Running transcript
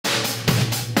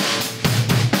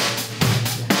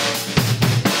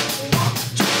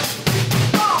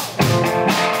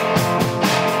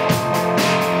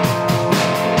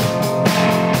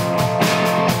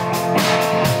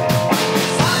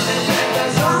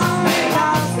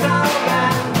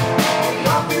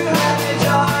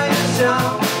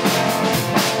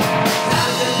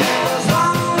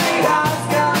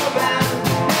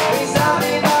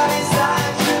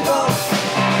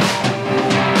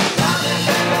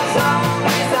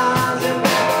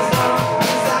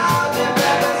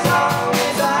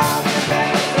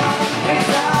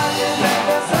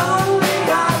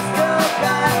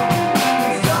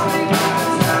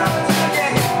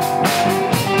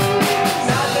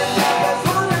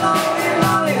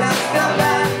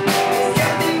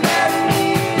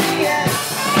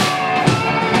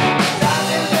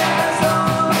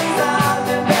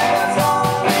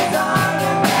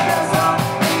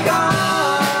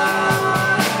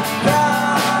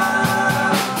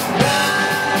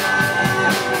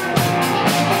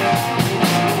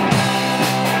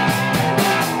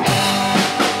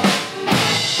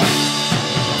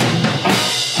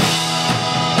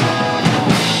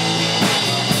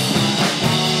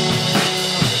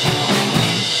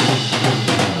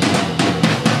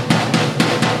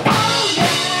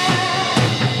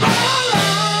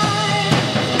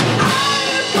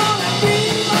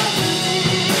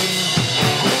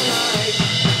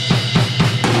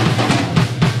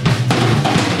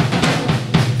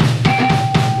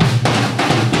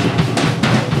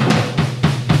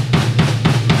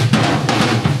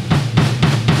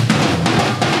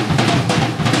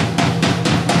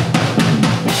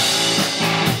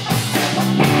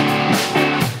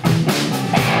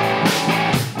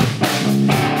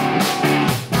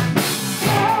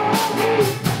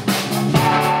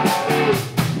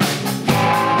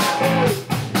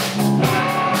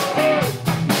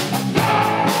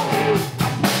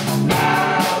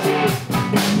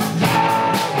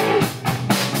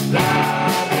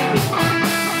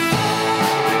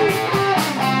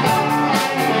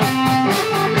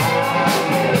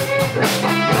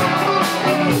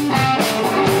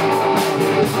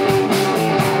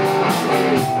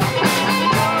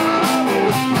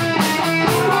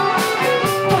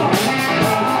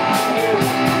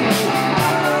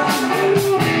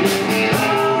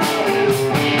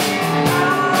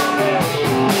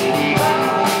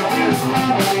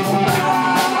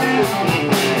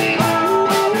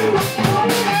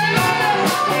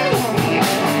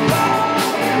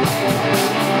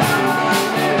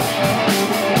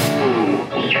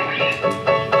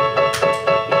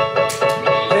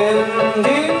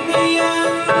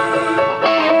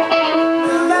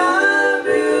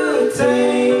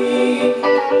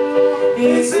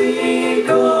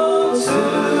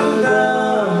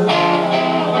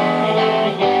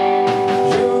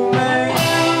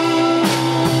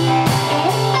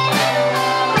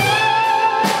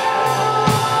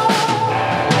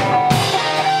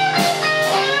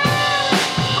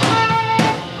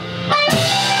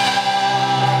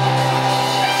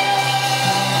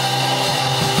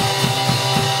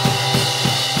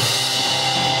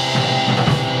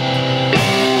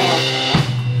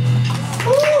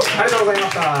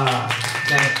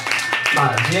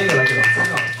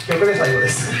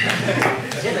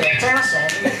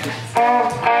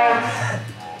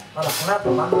の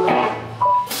後バンドこ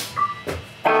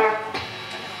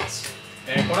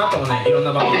の後もね、いろん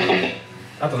なバンド、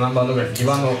あと何バンドぐらい、2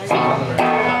バンド、3バンドぐらい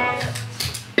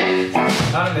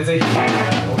あるんで、ぜひ続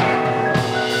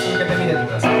けてみてく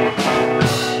ださい。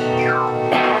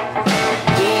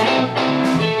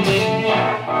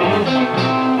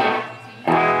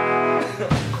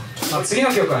まあ、次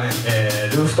の曲はね、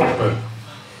ルーフトップ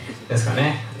ですか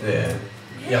ね。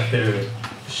やってる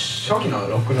初期の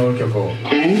ロックンロール曲を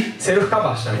セルフカ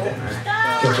バーしたみたいなね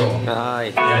曲をや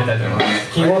りたいと思いま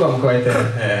す。キーボードも加えて、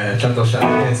ちゃんとした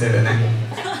編成でね、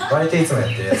割といつもやっ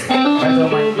てるやつ、割と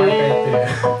毎回やってる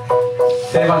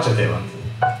定番っちゃ定番、はい、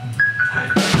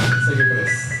そういう曲で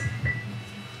す。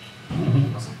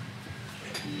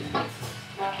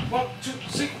1、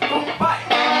2、3、4、5。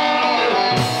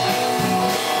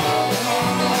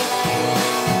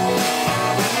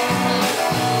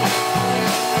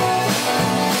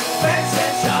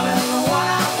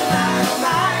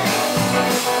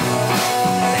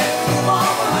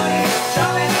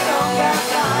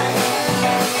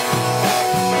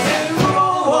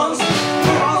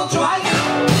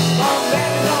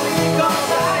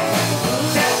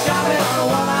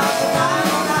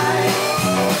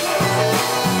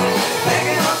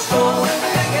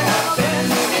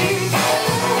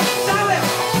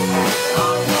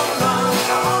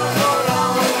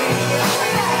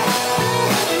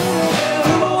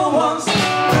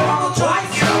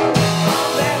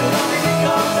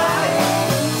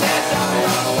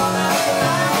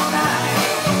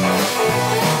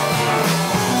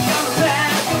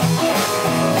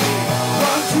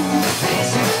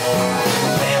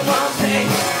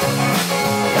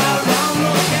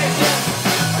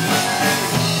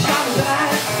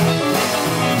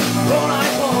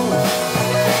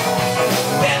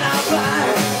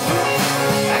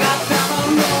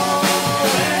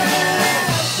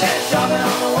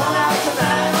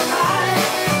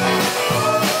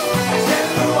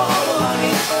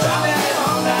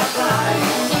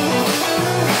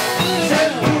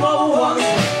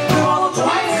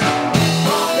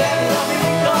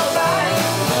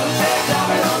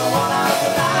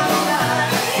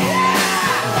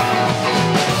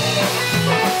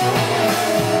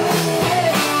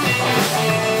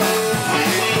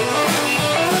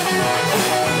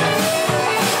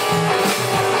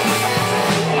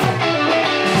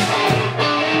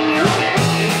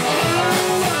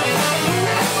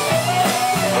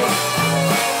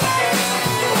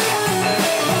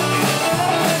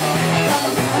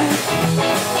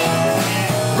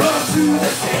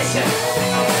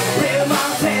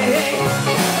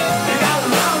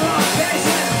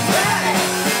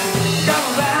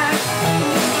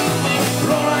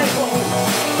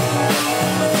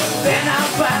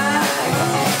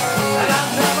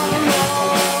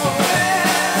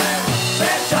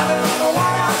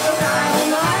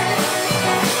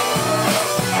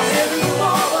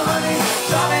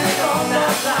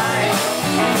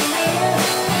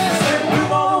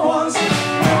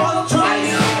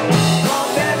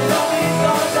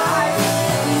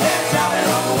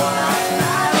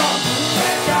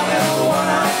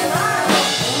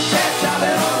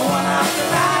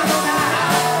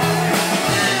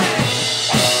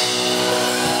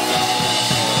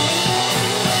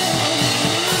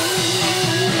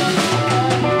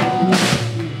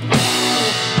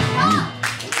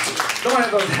どうもあ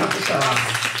りがとうございまし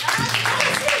た。